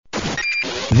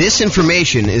This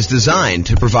information is designed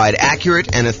to provide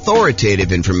accurate and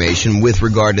authoritative information with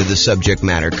regard to the subject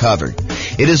matter covered.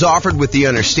 It is offered with the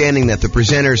understanding that the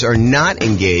presenters are not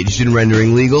engaged in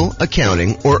rendering legal,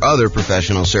 accounting, or other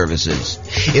professional services.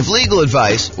 If legal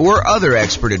advice or other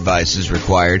expert advice is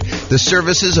required, the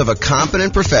services of a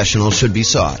competent professional should be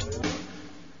sought.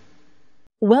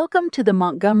 Welcome to the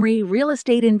Montgomery Real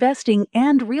Estate Investing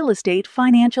and Real Estate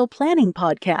Financial Planning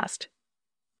Podcast.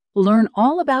 Learn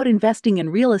all about investing in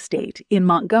real estate in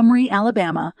Montgomery,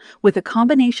 Alabama, with a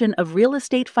combination of real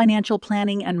estate financial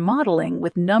planning and modeling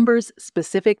with numbers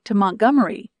specific to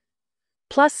Montgomery,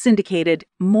 plus syndicated,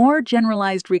 more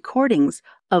generalized recordings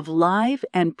of live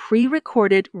and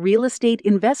pre-recorded real estate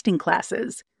investing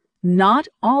classes, not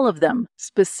all of them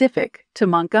specific to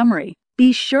Montgomery.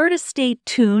 Be sure to stay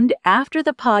tuned after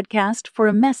the podcast for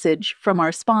a message from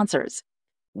our sponsors.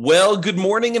 Well, good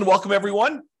morning and welcome,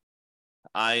 everyone.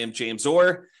 I am James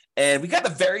Orr, and we got a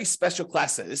very special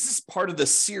class today. This is part of the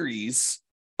series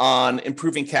on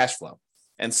improving cash flow.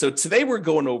 And so today we're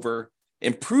going over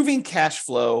improving cash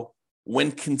flow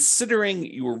when considering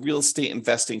your real estate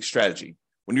investing strategy.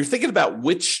 When you're thinking about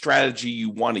which strategy you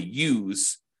want to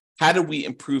use, how do we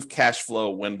improve cash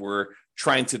flow when we're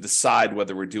trying to decide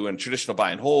whether we're doing traditional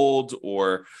buy and hold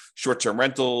or short-term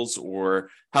rentals or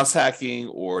house hacking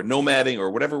or nomading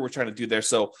or whatever we're trying to do there.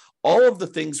 So all of the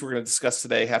things we're going to discuss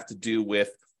today have to do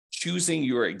with choosing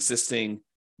your existing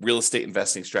real estate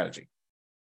investing strategy.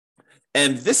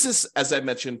 And this is, as I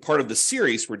mentioned, part of the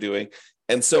series we're doing.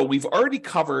 And so we've already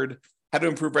covered how to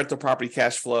improve rental property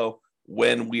cash flow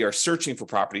when we are searching for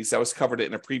properties. That was covered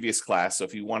in a previous class. So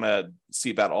if you want to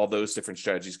see about all those different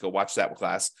strategies, go watch that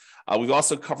class. We've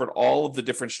also covered all of the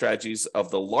different strategies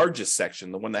of the largest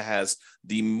section, the one that has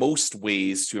the most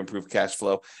ways to improve cash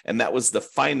flow. And that was the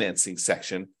financing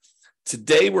section.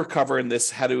 Today, we're covering this,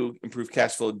 how to improve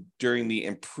cash flow during the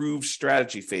improved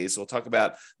strategy phase. So we'll talk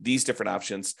about these different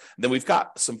options. And then we've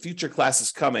got some future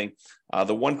classes coming.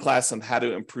 The one class on how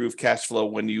to improve cash flow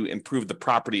when you improve the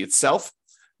property itself,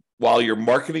 while you're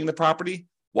marketing the property,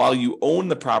 while you own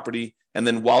the property, and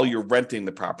then while you're renting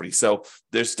the property. So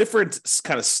there's different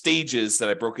kind of stages that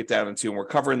I broke it down into, and we're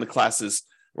covering the classes,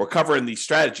 we're covering the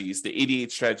strategies, the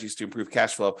 88 strategies to improve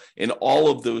cash flow in all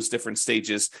of those different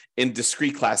stages in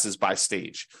discrete classes by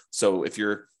stage. So if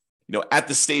you're at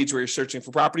the stage where you're searching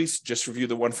for properties, just review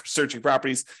the one for searching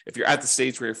properties. If you're at the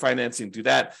stage where you're financing, do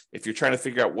that. If you're trying to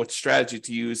figure out what strategy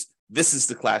to use, this is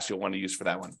the class you'll want to use for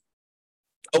that one.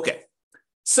 Okay.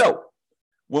 So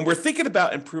when we're thinking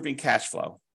about improving cash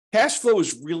flow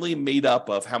is really made up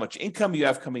of how much income you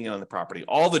have coming in on the property,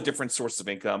 all the different sources of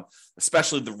income,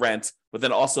 especially the rent, but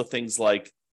then also things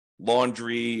like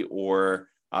laundry or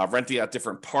renting out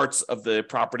different parts of the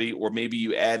property, or maybe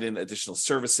you add in additional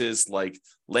services like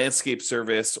landscape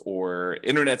service or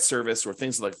internet service or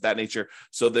things like that nature.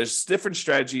 So there's different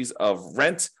strategies of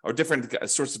rent or different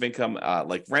sources of income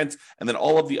like rent, and then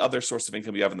all of the other sources of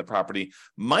income you have in the property,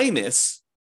 minus,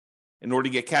 in order to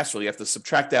get cash flow, you have to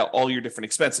subtract out all your different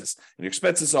expenses. And your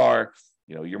expenses are,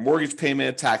 your mortgage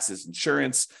payment, taxes,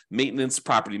 insurance, maintenance,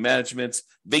 property management,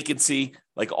 vacancy,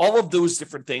 like all of those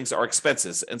different things are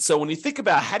expenses. And so when you think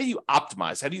about how do you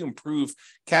optimize, how do you improve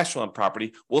cash flow on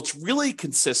property? Well, it really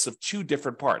consists of two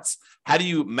different parts. How do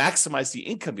you maximize the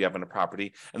income you have on a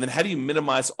property? And then how do you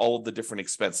minimize all of the different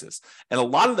expenses? And a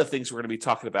lot of the things we're going to be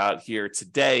talking about here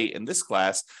today in this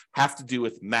class have to do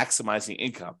with maximizing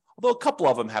income. Although a couple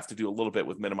of them have to do a little bit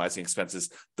with minimizing expenses,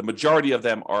 the majority of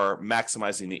them are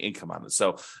maximizing the income on it.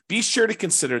 So be sure to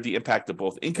consider the impact of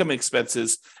both income and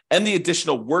expenses and the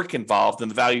additional work involved and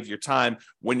the value of your time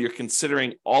when you're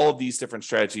considering all of these different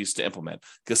strategies to implement.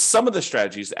 Because some of the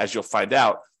strategies, as you'll find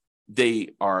out, they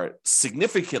are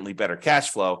significantly better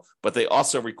cash flow, but they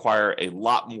also require a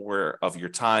lot more of your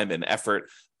time and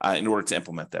effort in order to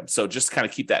implement them. So just kind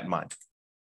of keep that in mind.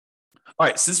 All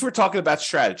right, since we're talking about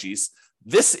strategies,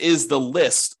 this is the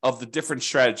list of the different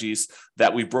strategies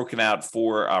that we've broken out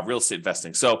for real estate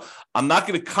investing. So I'm not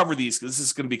going to cover these because this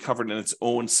is going to be covered in its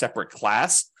own separate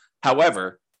class.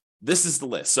 However, this is the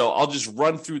list. So I'll just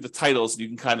run through the titles and you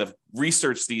can kind of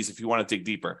research these if you want to dig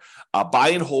deeper. Buy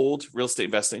and hold, real estate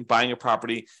investing, buying a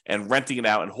property and renting it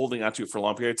out and holding onto it for a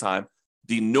long period of time.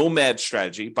 The nomad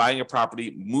strategy, buying a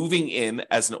property, moving in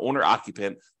as an owner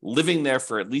occupant, living there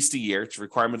for at least a year. It's a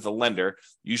requirement of the lender.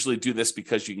 Usually do this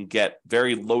because you can get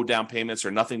very low down payments or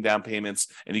nothing down payments,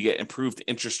 and you get improved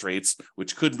interest rates,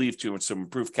 which could lead to some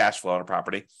improved cash flow on a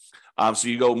property. So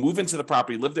you go move into the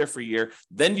property, live there for a year,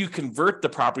 then you convert the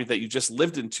property that you just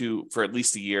lived into for at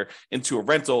least a year into a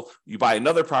rental. You buy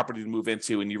another property to move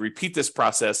into, and you repeat this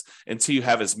process until you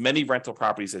have as many rental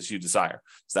properties as you desire.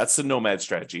 So that's the nomad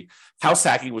strategy. House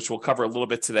hacking, which we'll cover a little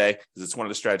bit today, because it's one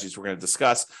of the strategies we're going to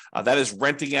discuss, that is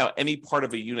renting out any part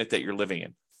of a unit that you're living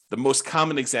in. The most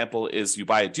common example is you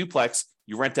buy a duplex,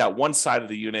 you rent out one side of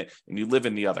the unit, and you live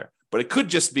in the other. But it could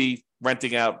just be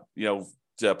renting out,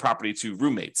 the property to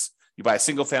roommates. You buy a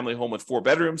single family home with 4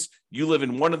 bedrooms, you live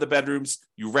in one of the bedrooms,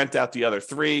 you rent out the other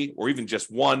 3 or even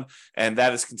just one, and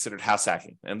that is considered house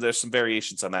hacking. And there's some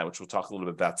variations on that, which we'll talk a little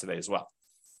bit about today as well.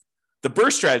 The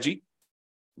BRRRR strategy: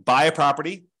 buy a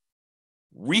property,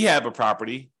 rehab a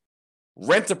property,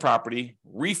 rent a property,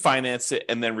 refinance it,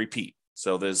 and then repeat.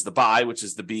 So there's the buy, which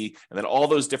is the B, and then all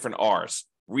those different R's: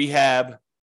 rehab,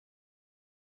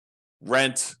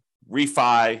 rent,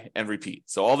 refi, and repeat.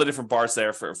 So all the different bars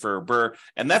there for BRRRR.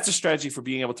 And that's a strategy for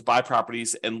being able to buy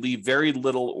properties and leave very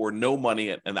little or no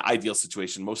money in the ideal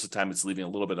situation. Most of the time, it's leaving a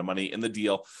little bit of money in the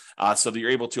deal so that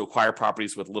you're able to acquire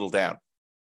properties with little down.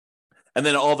 And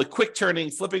then all the quick turning,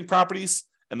 flipping properties,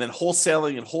 and then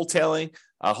wholesaling and wholetailing.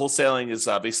 Wholesaling is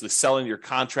basically selling your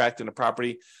contract in a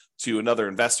property to another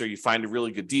investor. You find a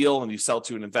really good deal and you sell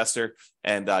to an investor,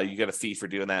 and you get a fee for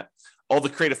doing that. All the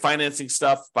creative financing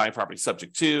stuff: buying property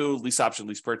subject to, lease option,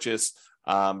 lease purchase,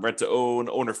 rent to own,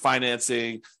 owner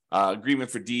financing,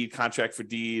 agreement for deed, contract for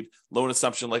deed, loan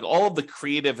assumption, like all of the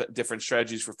creative different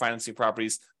strategies for financing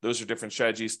properties. Those are different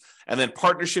strategies. And then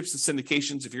partnerships and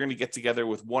syndications: if you're going to get together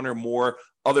with one or more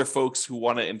other folks who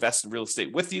want to invest in real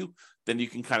estate with you, then you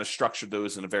can kind of structure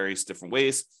those in various different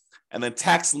ways. And then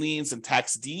tax liens and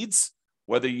tax deeds: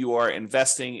 whether you are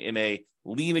investing in a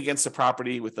lien against a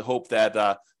property with the hope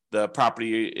that the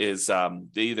property is,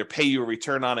 they either pay you a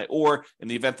return on it, or in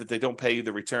the event that they don't pay you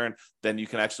the return, then you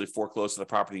can actually foreclose on the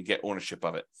property and get ownership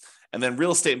of it. And then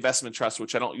real estate investment trust,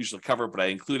 which I don't usually cover, but I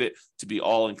include it to be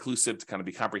all inclusive, to kind of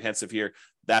be comprehensive here.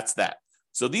 That's that.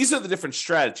 So these are the different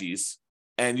strategies.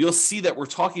 And you'll see that we're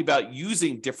talking about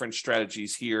using different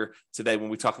strategies here today when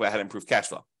we talk about how to improve cash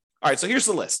flow. All right, so here's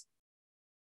the list.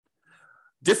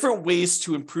 Different ways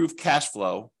to improve cash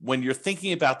flow when you're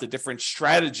thinking about the different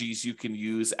strategies you can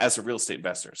use as a real estate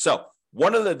investor. So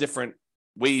one of the different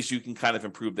ways you can kind of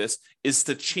improve this is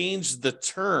to change the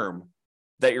term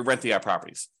that you're renting out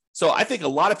properties. So I think a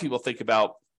lot of people think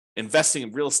about investing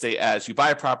in real estate as you buy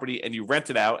a property and you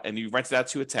rent it out, and you rent it out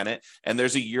to a tenant, and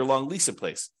there's a year-long lease in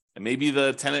place. And maybe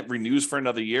the tenant renews for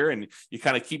another year, and you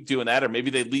kind of keep doing that. Or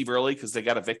maybe they leave early because they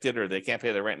got evicted or they can't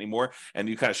pay their rent anymore, and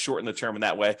you kind of shorten the term in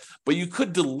that way. But you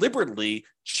could deliberately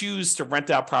choose to rent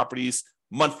out properties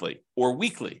monthly or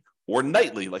weekly or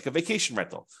nightly, like a vacation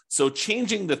rental. So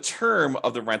changing the term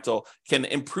of the rental can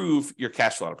improve your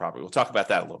cash flow on a property. We'll talk about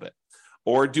that a little bit.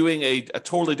 Or doing a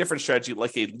totally different strategy,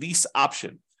 like a lease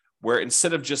option, where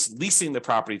instead of just leasing the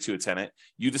property to a tenant,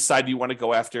 you decide you want to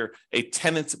go after a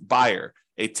tenant buyer,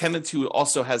 a tenant who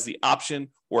also has the option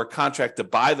or a contract to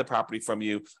buy the property from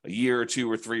you a year or 2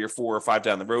 or 3 or 4 or 5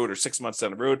 down the road, or 6 months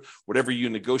down the road, whatever you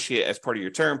negotiate as part of your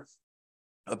term.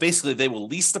 Basically, they will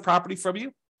lease the property from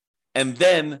you, and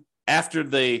then after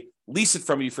they lease it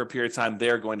from you for a period of time,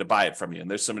 they're going to buy it from you. And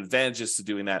there's some advantages to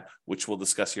doing that, which we'll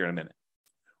discuss here in a minute.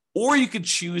 Or you could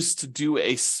choose to do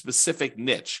a specific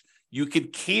niche. You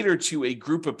could cater to a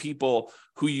group of people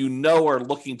who you know are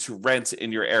looking to rent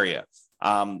in your area.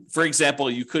 For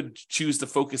example, you could choose to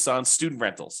focus on student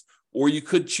rentals, or you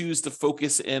could choose to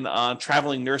focus in on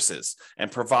traveling nurses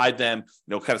and provide them,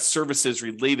 kind of services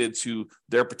related to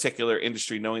their particular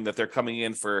industry, knowing that they're coming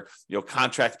in for,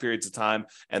 contract periods of time,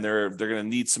 and they're going to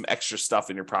need some extra stuff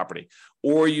in your property.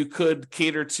 Or you could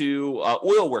cater to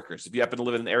oil workers if you happen to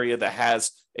live in an area that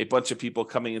has a bunch of people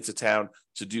coming into town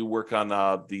to do work on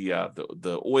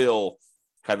the oil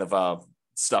kind of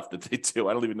stuff that they do.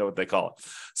 I don't even know what they call it.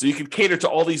 So you can cater to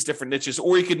all these different niches,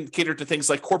 or you can cater to things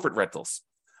like corporate rentals.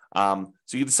 So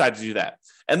you decide to do that.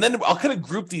 And then I'll kind of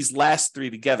group these last 3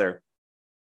 together.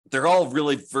 They're all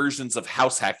really versions of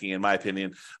house hacking, in my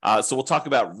opinion. So we'll talk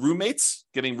about roommates,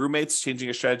 getting roommates, changing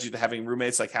a strategy to having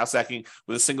roommates, like house hacking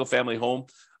with a single family home,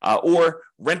 or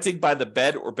renting by the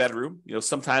bed or bedroom.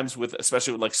 Sometimes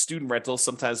especially with like student rentals,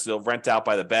 sometimes they'll rent out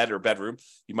by the bed or bedroom.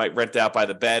 You might rent out by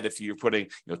the bed if you're putting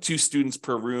 2 students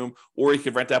per room, or you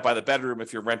could rent out by the bedroom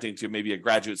if you're renting to maybe a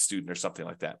graduate student or something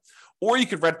like that. Or you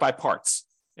could rent by parts.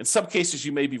 In some cases,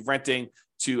 you may be renting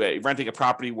a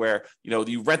property where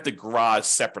you rent the garage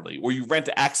separately, or you rent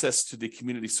access to the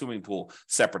community swimming pool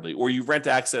separately, or you rent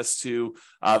access to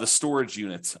the storage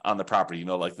units on the property,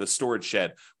 like the storage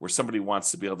shed where somebody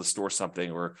wants to be able to store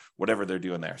something or whatever they're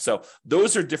doing there. So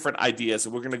those are different ideas,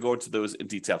 and we're going to go into those in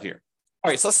detail here. All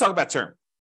right, so let's talk about term.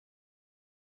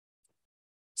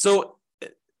 So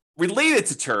related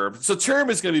to term, so term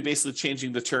is going to be basically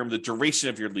changing the duration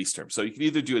of your lease term. So you can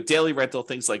either do a daily rental,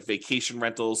 things like vacation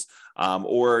rentals,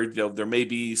 or there may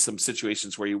be some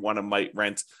situations where you might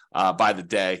rent by the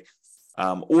day,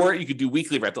 or you could do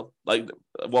weekly rental. I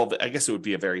guess it would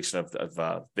be a variation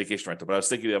of vacation rental. But I was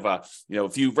thinking of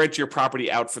if you rent your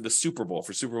property out for the Super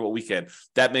Bowl weekend,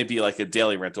 that may be like a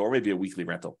daily rental or maybe a weekly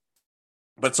rental.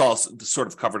 But it's all sort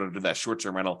of covered under that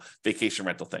short-term rental, vacation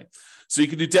rental thing. So you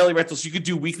could do daily rentals. You could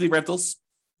do weekly rentals.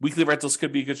 Weekly rentals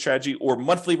could be a good strategy, or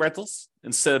monthly rentals.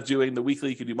 Instead of doing the weekly,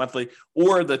 you could do monthly.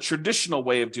 Or the traditional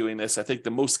way of doing this, I think the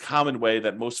most common way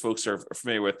that most folks are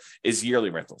familiar with is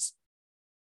yearly rentals.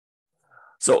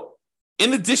 So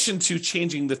in addition to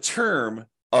changing the term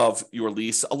of your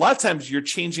lease, a lot of times you're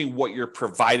changing what you're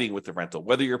providing with the rental,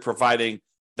 whether you're providing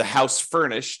the house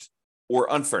furnished or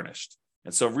unfurnished.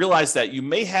 And so realize that you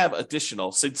may have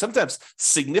sometimes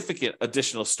significant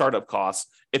additional startup costs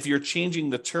if you're changing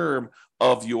the term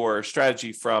of your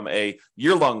strategy from a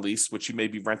year-long lease, which you may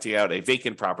be renting out a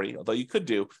vacant property, although you could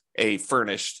do a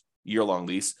furnished year-long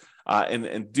lease,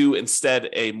 and do instead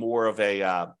a more of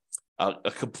a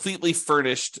completely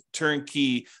furnished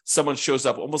turnkey. Someone shows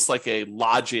up almost like a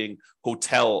lodging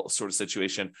hotel sort of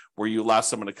situation where you allow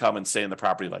someone to come and stay in the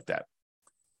property like that.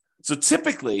 So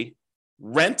typically,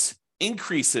 rent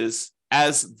increases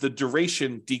as the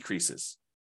duration decreases.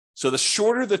 So the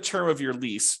shorter the term of your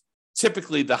lease,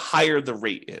 typically the higher the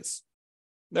rate is.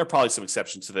 There are probably some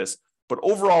exceptions to this, but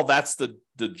overall, that's the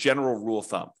general rule of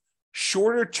thumb.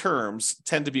 Shorter terms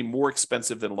tend to be more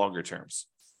expensive than longer terms.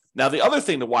 Now, the other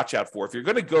thing to watch out for, if you're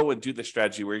going to go and do the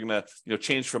strategy where you're going to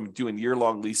change from doing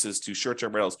year-long leases to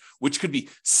short-term rentals, which could be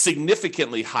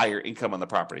significantly higher income on the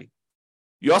property,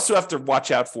 you also have to watch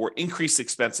out for increased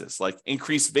expenses, like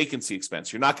increased vacancy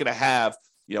expense. You're not going to have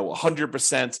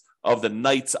 100% of the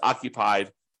nights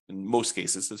occupied in most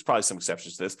cases. There's probably some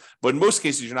exceptions to this, but in most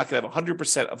cases, you're not going to have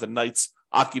 100% of the nights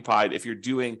occupied if you're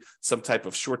doing some type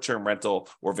of short-term rental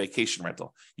or vacation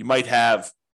rental. You might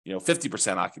have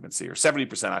 50% occupancy or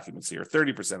 70% occupancy or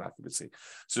 30% occupancy.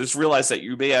 So just realize that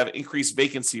you may have increased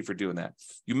vacancy for doing that.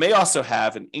 You may also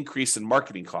have an increase in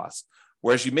marketing costs,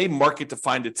 whereas you may market to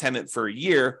find a tenant for a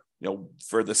year,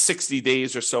 for the 60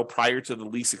 days or so prior to the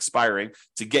lease expiring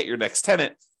to get your next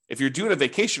tenant. If you're doing a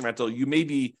vacation rental, you may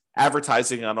be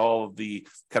advertising on all of the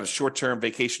kind of short-term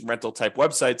vacation rental type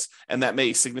websites, and that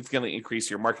may significantly increase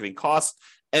your marketing costs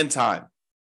and time.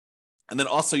 And then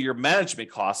also your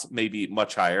management costs may be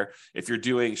much higher. If you're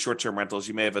doing short-term rentals,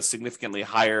 you may have a significantly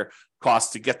higher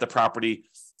cost to get the property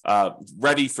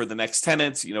ready for the next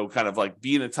tenants, kind of like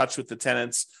being in touch with the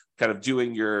tenants, kind of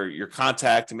doing your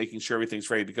contact and making sure everything's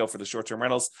ready to go for the short-term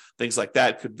rentals. Things like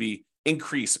that could be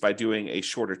increased by doing a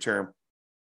shorter term.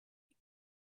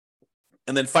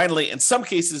 And then finally, in some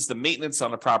cases, the maintenance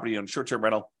on a property on short-term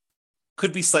rental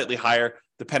could be slightly higher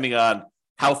depending on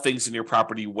how things in your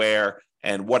property wear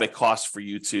and what it costs for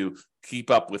you to keep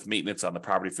up with maintenance on the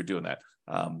property for doing that.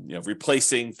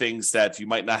 Replacing things that you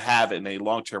might not have in a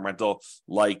long-term rental,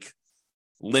 like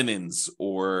linens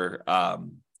or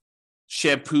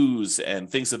shampoos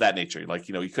and things of that nature. Like,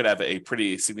 you could have a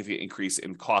pretty significant increase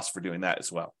in cost for doing that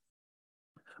as well.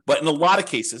 But in a lot of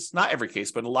cases, not every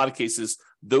case, but in a lot of cases,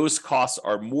 those costs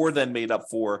are more than made up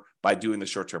for by doing the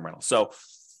short-term rental. So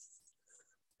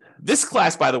this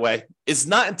class, by the way, is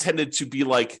not intended to be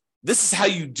like, this is how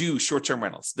you do short-term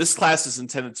rentals. This class is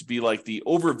intended to be like the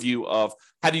overview of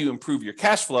how do you improve your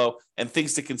cash flow and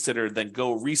things to consider, then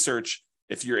go research.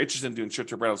 If you're interested in doing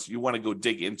short-term rentals, you want to go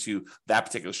dig into that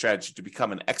particular strategy to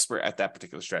become an expert at that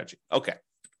particular strategy. Okay. All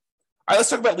right,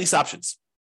 let's talk about lease options.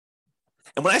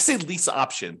 And when I say lease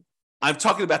option, I'm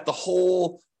talking about the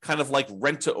whole kind of like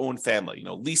rent-to-own family.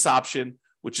 Lease option,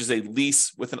 which is a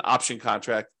lease with an option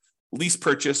contract. Lease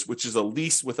purchase, which is a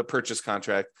lease with a purchase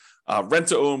contract.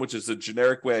 Rent-to-own, which is a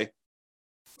generic way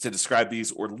to describe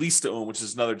these, or lease-to-own, which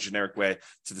is another generic way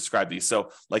to describe these. So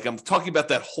like I'm talking about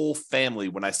that whole family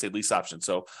when I say lease option.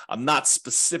 So I'm not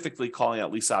specifically calling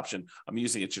out lease option. I'm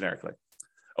using it generically.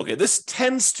 Okay, this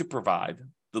tends to provide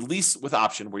the lease with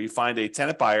option where you find a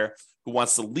tenant buyer who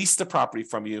wants to lease the property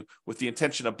from you with the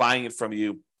intention of buying it from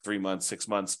you 3 months, 6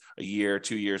 months, a year,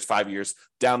 2 years, 5 years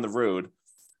down the road.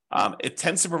 It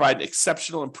tends to provide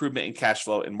exceptional improvement in cash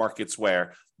flow in markets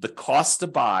where the cost to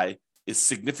buy is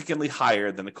significantly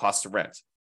higher than the cost to rent.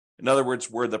 In other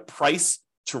words, where the price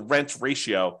to rent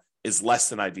ratio is less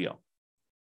than ideal.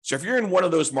 So if you're in one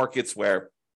of those markets where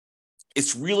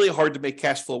it's really hard to make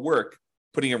cash flow work,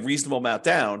 putting a reasonable amount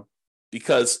down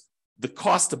because the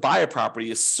cost to buy a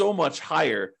property is so much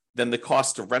higher than the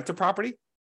cost to rent a property,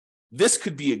 this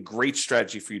could be a great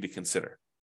strategy for you to consider.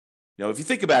 If you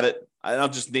think about it, I'll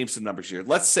just name some numbers here.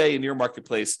 Let's say in your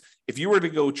marketplace, if you were to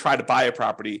go try to buy a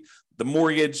property, the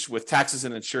mortgage with taxes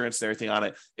and insurance and everything on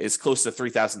it is close to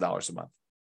 $3,000 a month.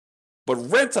 But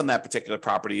rent on that particular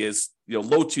property is,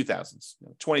 low 2000s,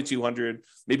 2,200,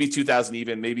 maybe 2,000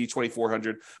 even, maybe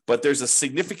 2,400. But there's a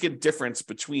significant difference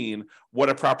between what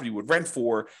a property would rent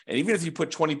for, and even if you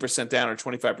put 20% down or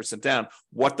 25% down,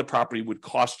 what the property would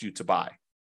cost you to buy.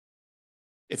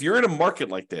 If you're in a market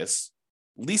like this,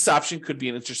 lease option could be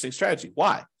an interesting strategy.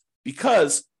 Why?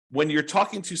 Because when you're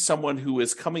talking to someone who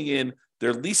is coming in,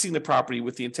 they're leasing the property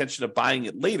with the intention of buying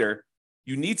it later,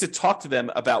 you need to talk to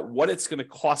them about what it's going to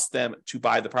cost them to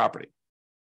buy the property.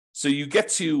 So you get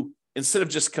to, instead of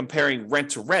just comparing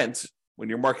rent to rent when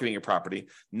you're marketing your property,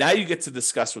 now you get to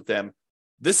discuss with them,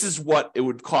 this is what it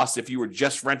would cost if you were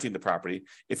just renting the property.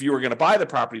 If you were going to buy the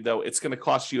property, though, it's going to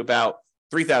cost you about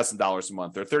 $3,000 a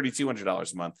month or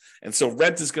 $3,200 a month. And so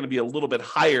rent is going to be a little bit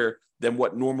higher than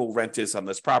what normal rent is on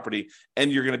this property,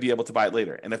 and you're going to be able to buy it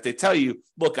later. And if they tell you,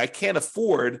 look, I can't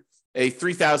afford a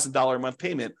 $3,000 a month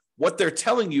payment, what they're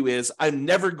telling you is, I'm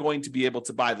never going to be able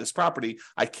to buy this property.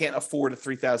 I can't afford a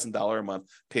 $3,000 a month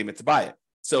payment to buy it.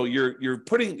 So you're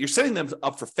setting them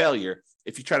up for failure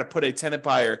if you try to put a tenant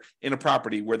buyer in a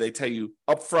property where they tell you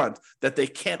up front that they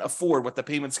can't afford what the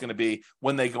payment's going to be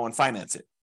when they go and finance it.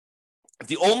 If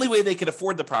the only way they can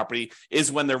afford the property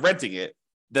is when they're renting it,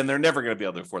 then they're never going to be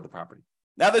able to afford the property.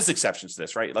 Now, there's exceptions to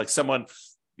this, right? Like someone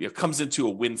comes into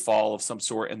a windfall of some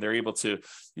sort and they're able to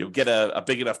get a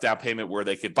big enough down payment where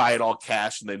they could buy it all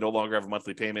cash and they no longer have a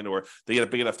monthly payment, or they get a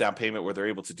big enough down payment where they're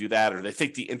able to do that, or they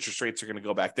think the interest rates are going to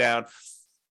go back down.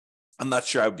 I'm not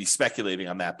sure I would be speculating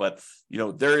on that, but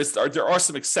there are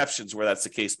some exceptions where that's the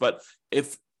case. But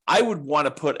if I would want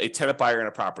to put a tenant buyer in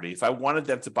a property, if I wanted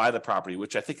them to buy the property,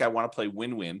 which I think I want to play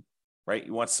win-win, right?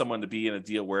 You want someone to be in a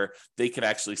deal where they can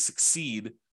actually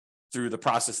succeed through the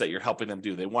process that you're helping them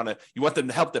do. You want them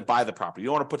to help them buy the property. You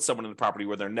don't want to put someone in the property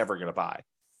where they're never going to buy.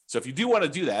 So if you do want to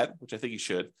do that, which I think you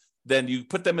should, then you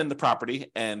put them in the property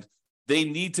and they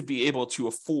need to be able to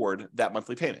afford that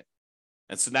monthly payment.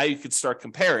 And so now you can start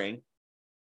comparing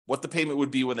what the payment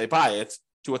would be when they buy it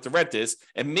to what the rent is,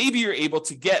 and maybe you're able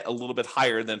to get a little bit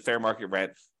higher than fair market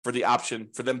rent for the option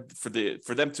for them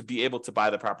to be able to buy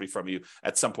the property from you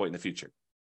at some point in the future.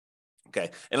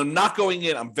 Okay, and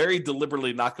I'm very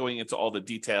deliberately not going into all the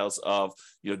details of,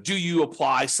 do you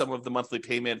apply some of the monthly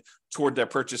payment toward their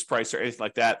purchase price or anything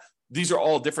like that. These are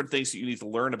all different things that you need to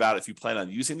learn about if you plan on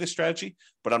using this strategy,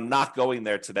 but I'm not going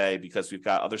there today because we've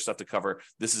got other stuff to cover.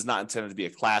 This is not intended to be a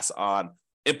class on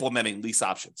implementing lease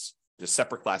options. There's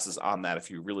separate classes on that if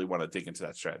you really want to dig into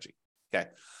that strategy. Okay.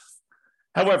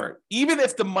 However, even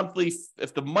if the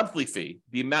monthly fee,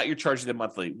 the amount you're charging them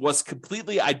monthly, was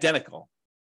completely identical,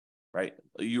 right?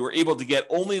 You were able to get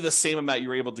only the same amount you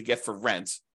were able to get for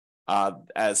rent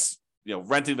as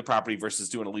renting the property versus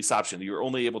doing a lease option. You were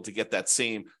only able to get that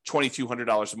same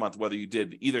 $2,200 a month, whether you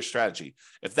did either strategy.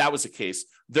 If that was the case,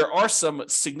 there are some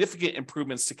significant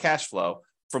improvements to cash flow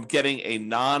from getting a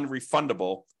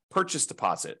non-refundable purchase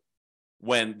deposit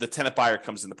when the tenant buyer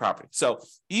comes in the property. So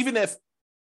even if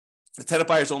the tenant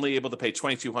buyer is only able to pay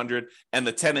 $2,200 and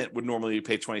the tenant would normally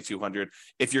pay $2,200,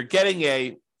 if you're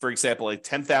getting for example, a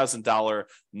 $10,000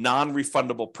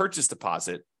 non-refundable purchase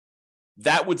deposit,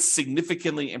 that would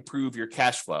significantly improve your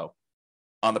cash flow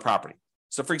on the property.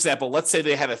 So for example, let's say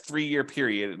they had a 3-year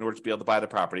period in order to be able to buy the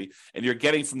property, and you're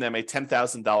getting from them a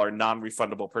 $10,000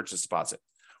 non-refundable purchase deposit.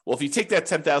 Well, if you take that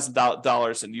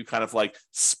 $10,000 and you kind of like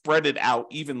spread it out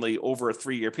evenly over a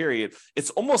 3-year period, it's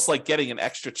almost like getting an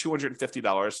extra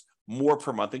 $250 more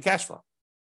per month in cash flow.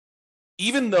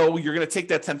 Even though you're going to take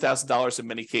that $10,000 in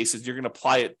many cases, you're going to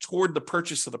apply it toward the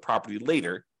purchase of the property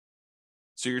later.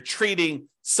 So you're trading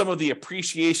some of the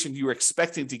appreciation you were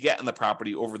expecting to get in the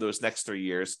property over those next 3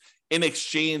 years in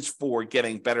exchange for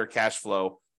getting better cash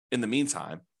flow in the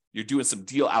meantime. You're doing some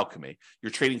deal alchemy.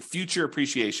 You're trading future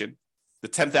appreciation, the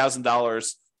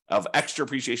 $10,000 of extra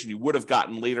appreciation you would have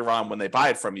gotten later on when they buy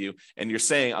it from you. And you're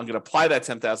saying, I'm going to apply that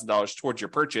 $10,000 towards your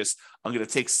purchase. I'm going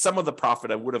to take some of the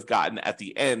profit I would have gotten at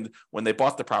the end when they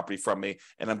bought the property from me,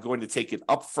 and I'm going to take it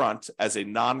up front as a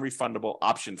non-refundable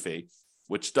option fee,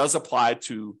 which does apply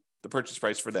to the purchase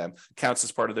price for them, counts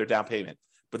as part of their down payment.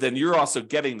 But then you're also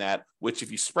getting that, which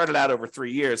if you spread it out over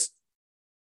 3 years,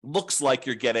 looks like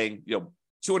you're getting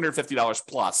 $250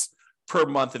 plus per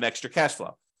month in extra cash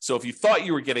flow. So if you thought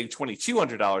you were getting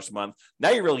 $2,200 a month,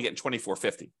 now you're really getting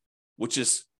 $2,450, which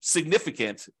is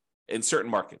significant in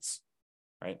certain markets,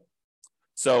 right?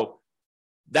 So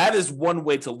that is one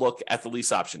way to look at the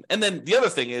lease option. And then the other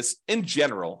thing is, in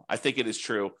general, I think it is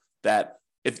true that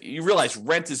if you realize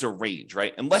rent is a range,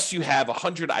 right? Unless you have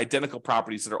 100 identical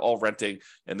properties that are all renting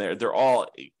and they're all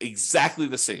exactly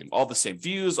the same, all the same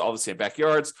views, all the same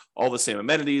backyards, all the same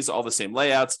amenities, all the same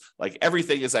layouts, like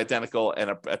everything is identical, and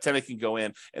a tenant can go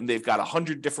in and they've got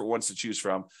 100 different ones to choose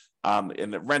from,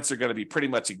 and the rents are going to be pretty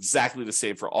much exactly the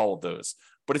same for all of those.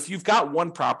 But if you've got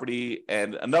one property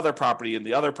and another property, and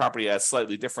the other property has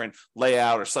slightly different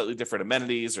layout or slightly different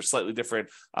amenities or slightly different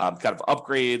kind of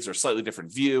upgrades or slightly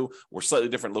different view or slightly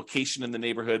different location in the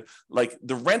neighborhood, like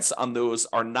the rents on those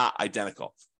are not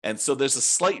identical. And so there's a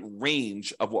slight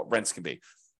range of what rents can be.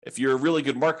 If you're a really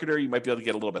good marketer, you might be able to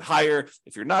get a little bit higher.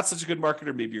 If you're not such a good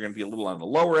marketer, maybe you're going to be a little on the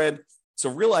lower end. So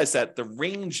realize that the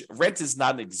range, rent is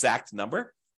not an exact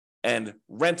number, and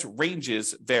rent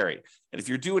ranges vary. And if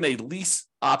you're doing a lease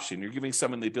option, you're giving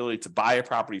someone the ability to buy a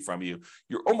property from you,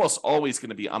 you're almost always going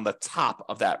to be on the top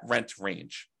of that rent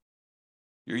range.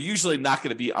 You're usually not going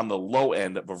to be on the low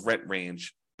end of a rent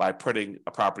range by putting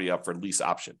a property up for lease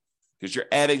option, because you're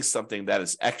adding something that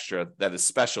is extra, that is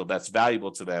special, that's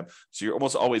valuable to them. So you're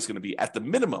almost always going to be at the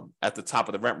minimum at the top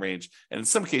of the rent range. And in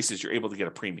some cases, you're able to get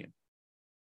a premium.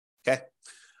 Okay.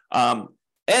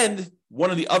 And one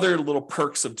of the other little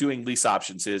perks of doing lease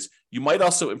options is you might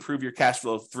also improve your cash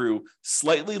flow through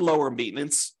slightly lower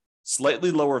maintenance,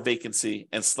 slightly lower vacancy,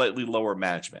 and slightly lower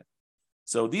management.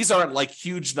 So these aren't like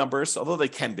huge numbers, although they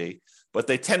can be, but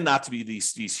they tend not to be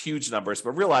these huge numbers.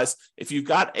 But realize if you've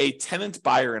got a tenant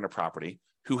buyer in a property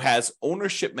who has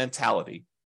ownership mentality,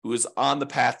 who is on the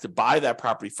path to buy that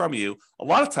property from you, a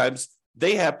lot of times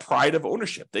they have pride of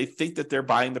ownership. They think that they're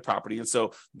buying the property, and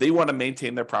so they want to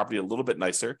maintain their property a little bit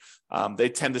nicer. They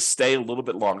tend to stay a little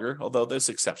bit longer, although there's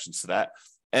exceptions to that.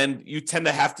 And you tend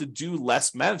to have to do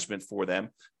less management for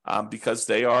them because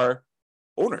they are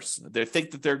owners. They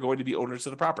think that they're going to be owners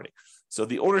of the property. So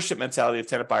the ownership mentality of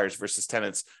tenant buyers versus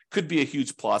tenants could be a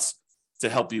huge plus to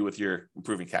help you with your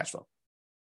improving cash flow.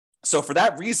 So for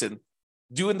that reason,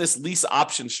 doing this lease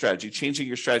option strategy, changing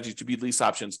your strategy to be lease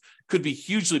options, could be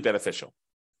hugely beneficial.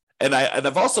 And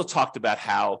I've also talked about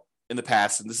how in the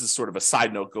past, and this is sort of a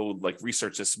side note, go like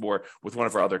research this more with one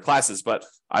of our other classes, but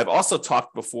I've also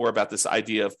talked before about this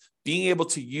idea of being able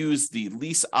to use the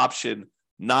lease option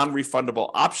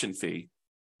non-refundable option fee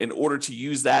in order to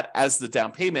use that as the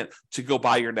down payment to go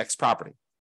buy your next property.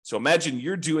 So imagine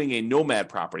you're doing a nomad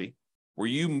property where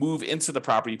you move into the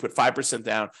property, you put 5%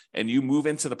 down, and you move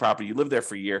into the property, you live there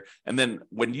for a year. And then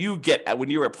when you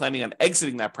are planning on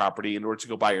exiting that property in order to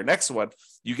go buy your next one,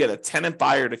 you get a tenant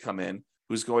buyer to come in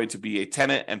who's going to be a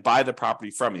tenant and buy the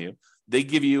property from you. They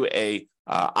give you a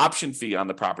option fee on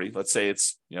the property. Let's say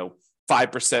it's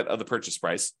 5% of the purchase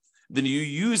price. Then you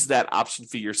use that option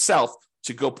fee yourself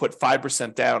to go put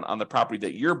 5% down on the property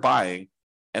that you're buying,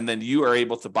 and then you are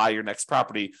able to buy your next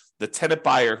property. The tenant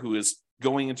buyer who is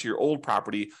going into your old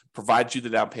property provides you the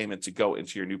down payment to go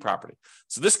into your new property.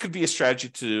 So this could be a strategy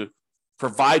to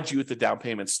provide you with the down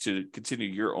payments to continue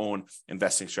your own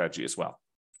investing strategy as well.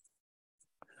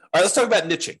 All right, let's talk about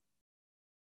niching.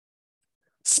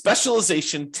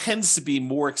 Specialization tends to be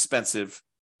more expensive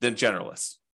than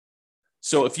generalists.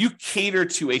 So if you cater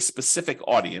to a specific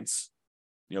audience,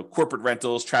 corporate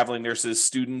rentals, traveling nurses,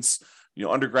 students,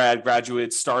 undergrad,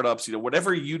 graduates, startups,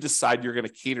 whatever you decide you're going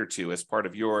to cater to as part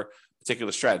of your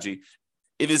particular strategy,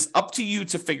 it is up to you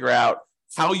to figure out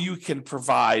how you can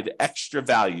provide extra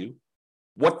value,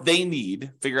 what they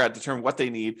need, determine what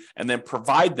they need, and then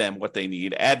provide them what they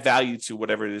need, add value to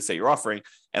whatever it is that you're offering.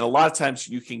 And a lot of times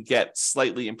you can get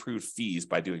slightly improved fees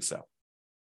by doing so.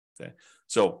 Okay.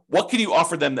 So what can you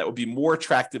offer them that would be more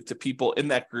attractive to people in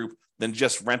that group than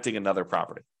just renting another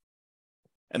property?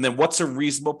 And then what's a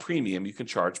reasonable premium you can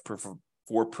charge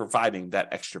for providing that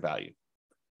extra value?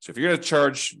 So if you're going to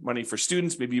charge money for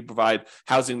students, maybe you provide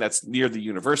housing that's near the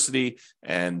university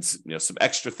and some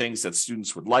extra things that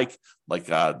students would like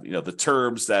the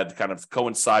terms that kind of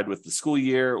coincide with the school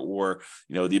year, or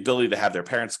the ability to have their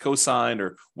parents co-sign,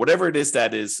 or whatever it is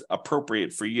that is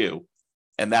appropriate for you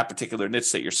and that particular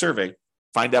niche that you're serving.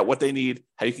 Find out what they need,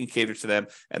 how you can cater to them,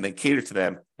 and then cater to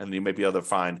them, and then you may be able to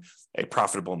find a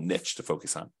profitable niche to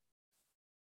focus on.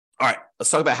 All right,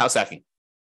 let's talk about house hacking.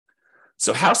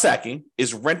 So house hacking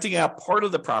is renting out part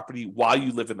of the property while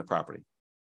you live in the property.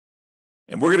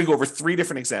 And we're going to go over 3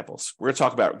 different examples. We're going to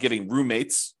talk about getting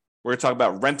roommates. We're going to talk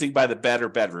about renting by the bed or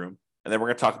bedroom. And then we're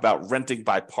going to talk about renting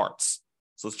by parts.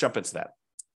 So let's jump into that.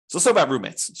 So let's talk about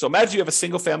roommates. So imagine you have a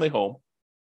single family home.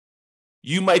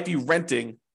 You might be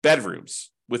renting bedrooms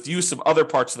with use of other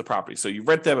parts of the property. So you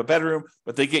rent them a bedroom,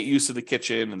 but they get use of the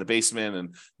kitchen and the basement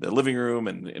and the living room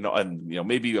and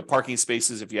maybe a parking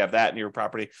spaces if you have that in your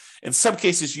property. In some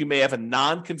cases, you may have a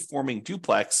non-conforming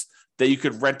duplex that you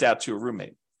could rent out to a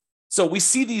roommate. So we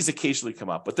see these occasionally come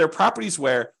up, but they're properties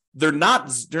where they're not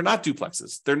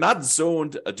duplexes. They're not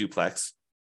zoned a duplex.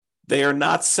 They are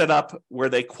not set up where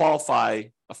they qualify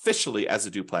officially as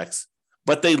a duplex,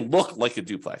 but they look like a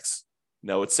duplex.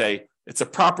 It's a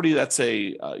property that's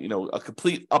a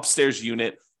complete upstairs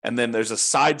unit, and then there's a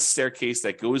side staircase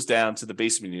that goes down to the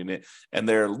basement unit, and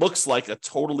there looks like a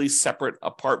totally separate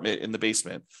apartment in the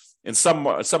basement. In some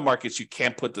markets, you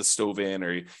can't put the stove in,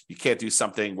 or you can't do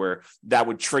something where that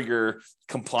would trigger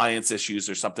compliance issues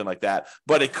or something like that.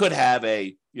 But it could have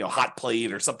a hot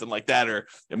plate or something like that, or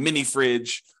a mini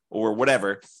fridge or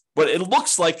whatever. But it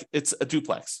looks like it's a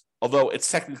duplex, although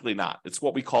it's technically not. It's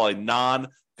what we call a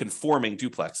non-conforming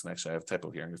duplex. And actually, I have a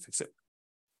typo here. I'm going to fix it.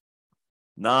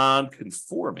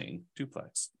 Non-conforming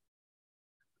duplex.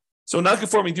 So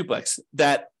non-conforming duplex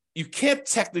that you can't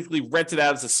technically rent it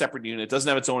out as a separate unit. It doesn't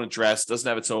have its own address, doesn't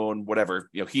have its own whatever,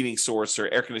 heating source or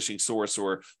air conditioning source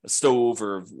or a stove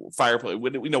or fireplace,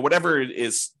 whatever it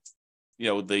is,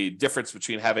 the difference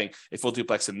between having a full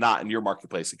duplex and not in your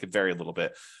marketplace, it could vary a little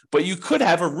bit. But you could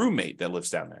have a roommate that lives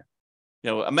down there.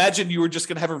 Imagine you were just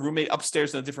going to have a roommate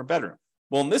upstairs in a different bedroom.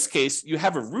 Well, in this case, you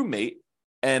have a roommate,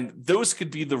 and those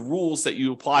could be the rules that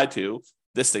you apply to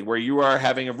this thing where you are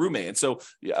having a roommate. And so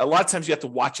a lot of times you have to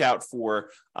watch out for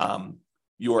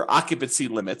your occupancy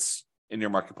limits in your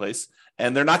marketplace,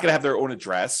 and they're not going to have their own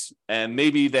address. And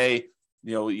maybe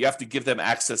you have to give them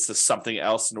access to something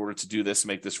else in order to do this and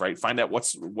make this right. Find out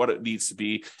what it needs to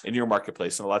be in your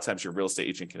marketplace. And a lot of times your real estate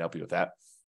agent can help you with that.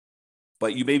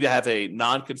 But you maybe have a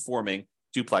non-conforming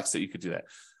duplex that you could do that.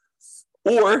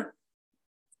 Or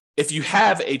if you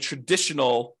have a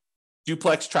traditional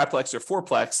duplex, triplex, or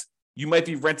fourplex, you might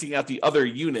be renting out the other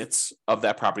units of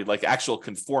that property, like actual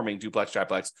conforming duplex,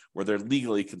 triplex, where they're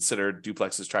legally considered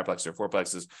duplexes, triplexes, or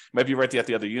fourplexes. You might be renting out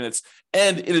the other units.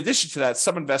 And in addition to that,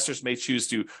 some investors may choose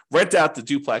to rent out the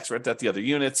duplex, rent out the other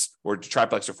units, or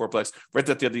triplex or fourplex, rent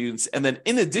out the other units. And then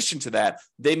in addition to that,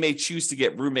 they may choose to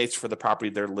get roommates for the property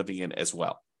they're living in as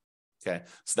well. Okay,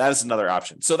 so that is another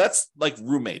option. So that's like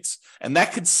roommates. And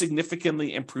that could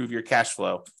significantly improve your cash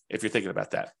flow if you're thinking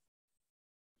about that.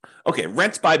 Okay,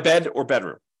 rent by bed or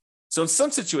bedroom. So in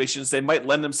some situations, they might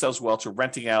lend themselves well to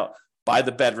renting out by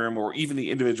the bedroom or even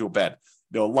the individual bed.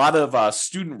 A lot of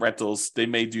student rentals, they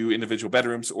may do individual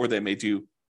bedrooms, or they may do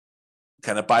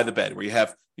kind of by the bed, where you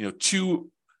have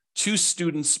two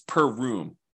students per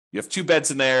room. You have two beds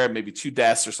in there, maybe two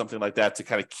desks or something like that to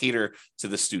kind of cater to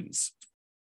the students.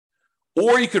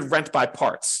 Or you could rent by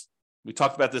parts. We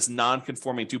talked about this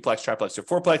non-conforming duplex, triplex, or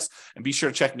fourplex, and be sure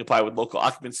to check and comply with local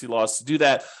occupancy laws to do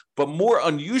that. But more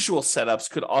unusual setups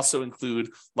could also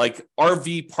include like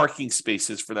RV parking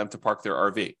spaces for them to park their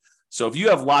RV. So if you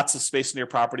have lots of space in your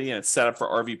property and it's set up for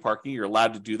RV parking, you're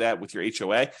allowed to do that with your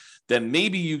HOA, then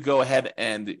maybe you go ahead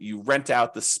and you rent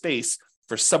out the space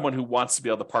for someone who wants to be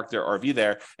able to park their RV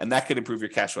there, and that could improve your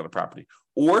cash flow on the property.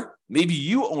 Or maybe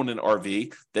you own an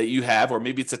RV that you have, or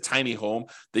maybe it's a tiny home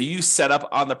that you set up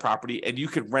on the property, and you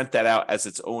could rent that out as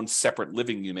its own separate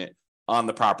living unit on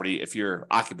the property if your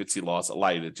occupancy laws allow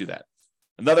you to do that.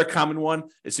 Another common one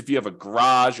is if you have a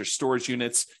garage or storage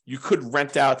units, you could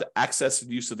rent out the access and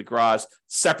use of the garage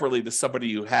separately to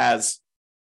somebody who has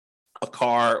a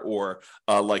car or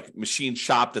like machine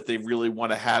shop that they really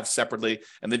want to have separately,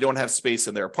 and they don't have space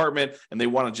in their apartment, and they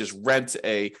want to just rent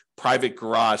a private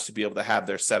garage to be able to have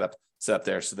their setup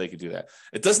there so they can do that.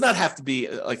 It does not have to be,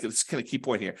 like, it's kind of key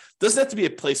point here, it doesn't have to be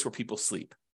a place where people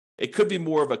sleep. It could be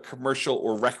more of a commercial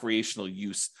or recreational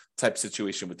use type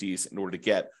situation with these in order to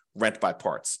get rent by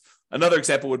parts. Another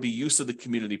example would be use of the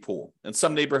community pool. In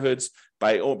some neighborhoods,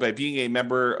 by being a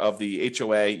member of the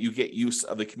HOA, you get use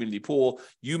of the community pool.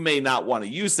 You may not want to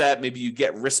use that. Maybe you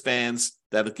get wristbands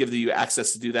that'll give you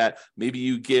access to do that. Maybe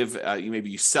you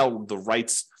maybe you sell the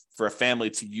rights for a family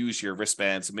to use your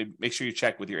wristbands. So maybe make sure you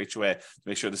check with your HOA to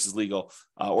make sure this is legal.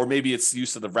 Or maybe it's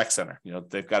use of the rec center.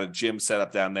 They've got a gym set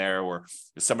up down there, or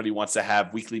if somebody wants to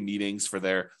have weekly meetings for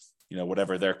their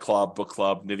whatever, their club, book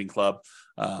club, knitting club,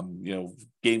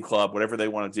 game club, whatever they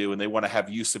want to do, and they want to have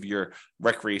use of your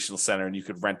recreational center, and you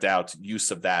could rent out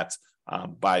use of that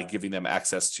by giving them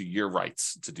access to your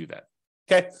rights to do that.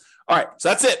 Okay. All right. So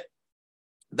that's it.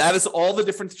 That is all the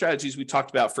different strategies we talked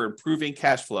about for improving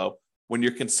cash flow when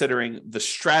you're considering the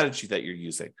strategy that you're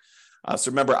using.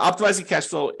 So remember, optimizing cash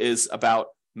flow is about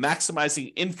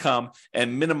maximizing income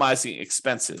and minimizing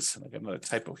expenses. I got another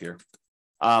typo here.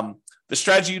 The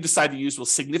strategy you decide to use will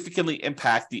significantly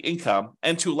impact the income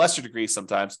and, to a lesser degree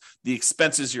sometimes, the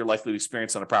expenses you're likely to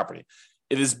experience on a property.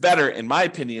 It is better, in my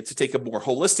opinion, to take a more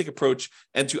holistic approach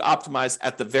and to optimize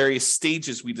at the various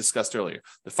stages we discussed earlier: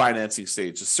 the financing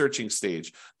stage, the searching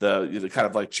stage, the kind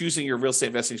of like choosing your real estate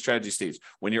investing strategy stage,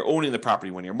 when you're owning the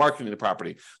property, when you're marketing the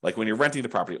property, like when you're renting the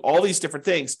property, all these different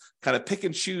things. Kind of pick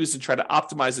and choose and try to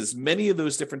optimize as many of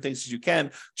those different things as you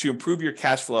can to improve your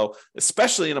cash flow,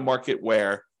 especially in a market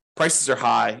where prices are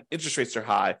high, interest rates are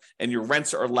high, and your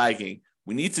rents are lagging.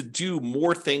 We need to do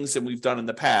more things than we've done in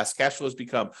the past. Cash flow has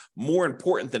become more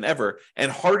important than ever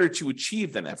and harder to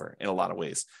achieve than ever in a lot of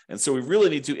ways. And so we really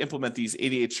need to implement these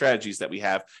 88 strategies that we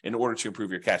have in order to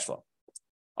improve your cash flow.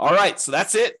 All right, so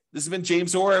that's it. This has been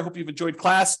James Orr. I hope you've enjoyed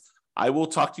class. I will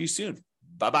talk to you soon.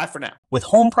 Bye-bye for now. With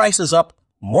home prices up,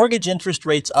 mortgage interest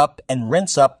rates up, and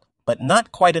rents up, but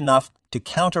not quite enough to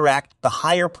counteract the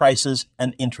higher prices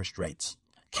and interest rates.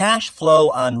 Cash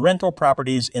flow on rental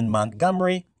properties in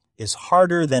Montgomery is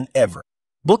harder than ever.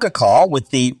 Book a call with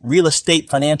the Real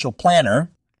Estate Financial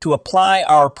Planner to apply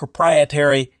our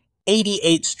proprietary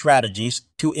 88 strategies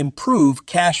to improve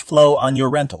cash flow on your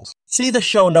rentals. See the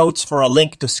show notes for a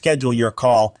link to schedule your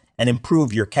call and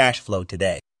improve your cash flow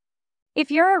today. If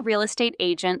you're a real estate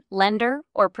agent, lender,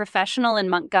 or professional in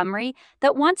Montgomery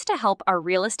that wants to help our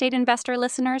real estate investor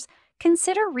listeners,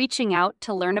 consider reaching out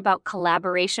to learn about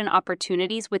collaboration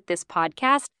opportunities with this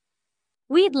podcast.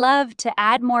 We'd love to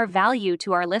add more value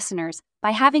to our listeners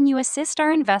by having you assist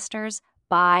our investors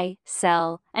buy,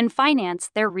 sell, and finance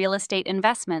their real estate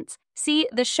investments. See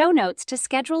the show notes to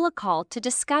schedule a call to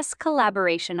discuss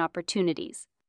collaboration opportunities.